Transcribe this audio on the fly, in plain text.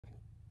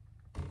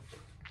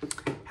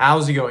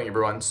How's it going,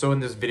 everyone? So in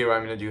this video,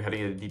 I'm going to do how to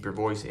get a deeper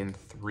voice in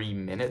 3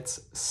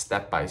 minutes,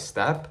 step by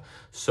step.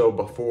 So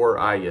before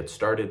I get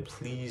started,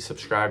 please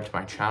subscribe to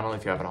my channel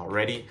if you haven't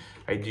already.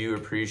 I do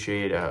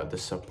appreciate the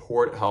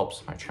support,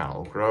 helps my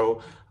channel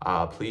grow.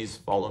 Please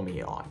follow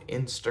me on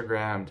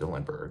Instagram,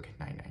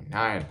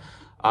 Dylanberg999.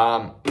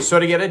 So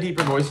to get a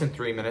deeper voice in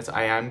 3 minutes,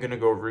 I am going to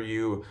go over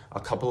you a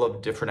couple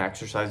of different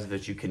exercises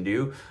that you can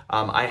do.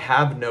 I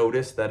have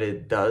noticed that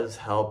it does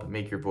help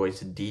make your voice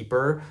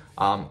deeper.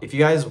 If you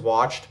guys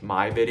watched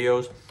my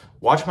videos,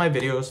 watch my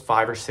videos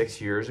 5 or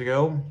 6 years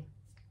ago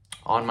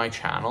on my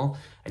channel,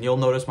 and you'll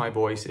notice my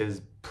voice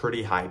is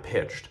pretty high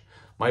pitched.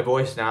 My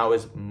voice now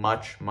is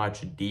much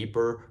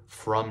deeper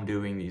from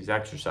doing these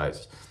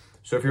exercises.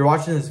 So if you're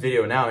watching this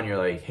video now and you're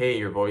like, hey,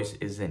 your voice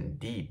isn't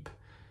deep,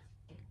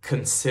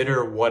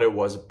 consider what it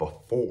was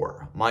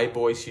before. My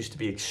voice used to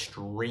be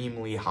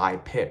extremely high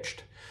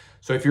pitched.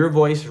 So if your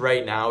voice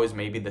right now is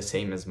maybe the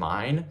same as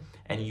mine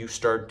and you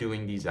start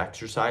doing these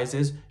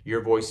exercises,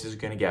 your voice is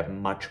going to get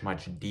much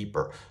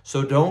deeper.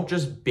 So don't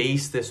just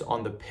base this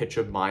on the pitch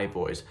of my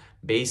voice.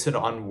 Base it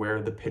on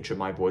where the pitch of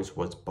my voice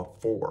was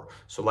before.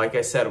 So like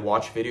I said,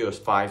 watch videos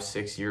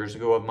 5-6 years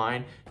ago of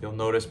mine. You'll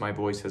notice my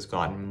voice has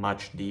gotten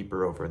much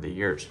deeper over the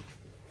years.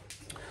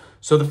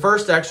 So the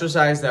first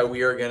exercise that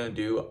we are going to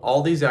do,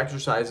 all these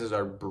exercises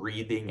are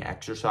breathing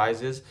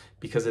exercises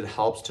because it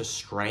helps to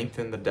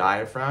strengthen the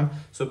diaphragm.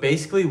 So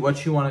basically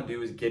what you want to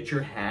do is get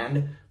your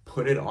hand,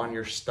 put it on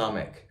your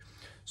stomach.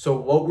 So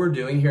what we're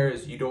doing here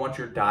is you don't want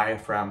your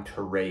diaphragm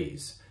to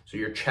raise. So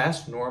your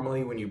chest,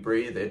 normally when you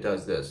breathe, it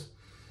does this.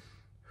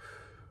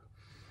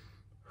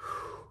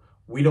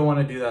 We don't want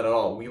to do that at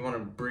all. We want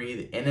to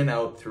breathe in and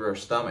out through our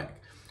stomach.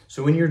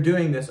 So when you're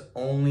doing this,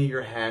 only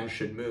your hand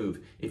should move.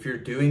 If you're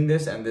doing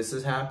this and this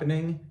is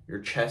happening, your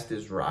chest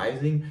is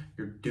rising,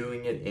 you're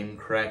doing it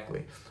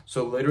incorrectly.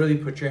 So literally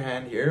put your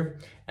hand here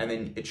and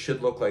then it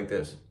should look like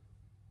this.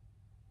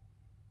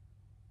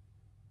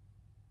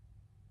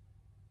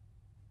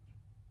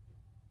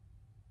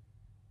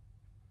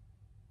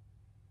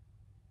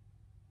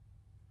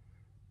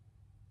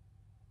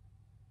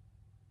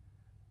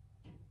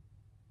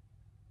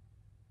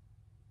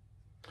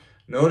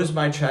 Notice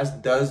my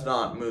chest does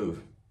not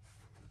move.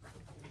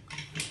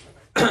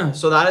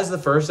 So that is the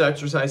first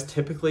exercise.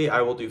 Typically,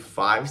 I will do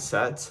 5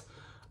 sets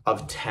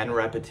of 10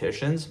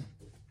 repetitions.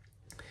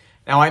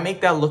 Now, I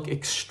make that look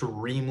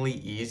extremely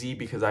easy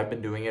because I've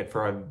been doing it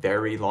for a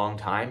very long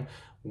time.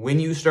 When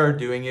you start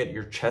doing it,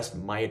 your chest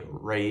might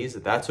raise.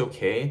 That's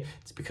okay.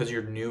 It's because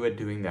you're new at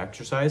doing the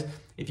exercise.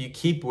 If you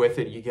keep with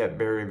it, you get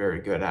very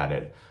good at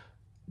it.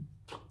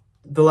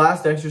 The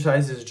last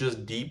exercise is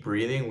just deep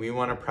breathing. We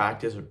want to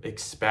practice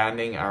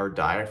expanding our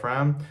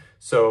diaphragm.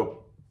 So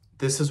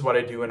this is what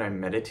I do when I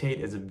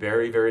meditate. It's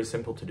very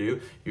simple to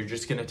do. You're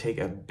just going to take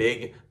a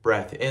big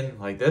breath in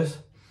like this,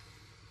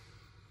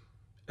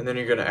 and then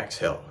you're going to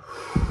exhale.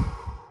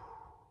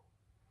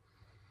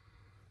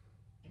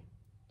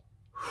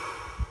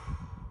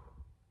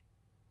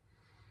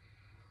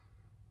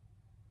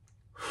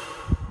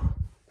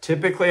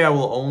 Typically,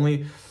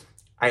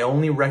 I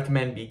only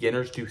recommend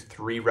beginners do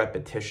 3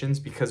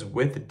 repetitions because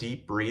with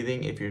deep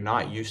breathing, if you're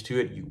not used to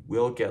it, you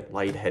will get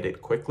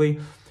lightheaded quickly.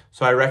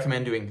 So I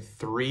recommend doing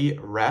 3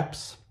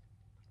 reps,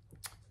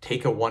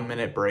 take a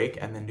 1-minute break,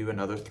 and then do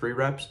another 3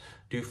 reps.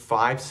 Do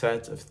 5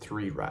 sets of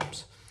 3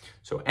 reps.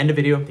 So end of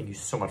video. Thank you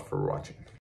so much for watching.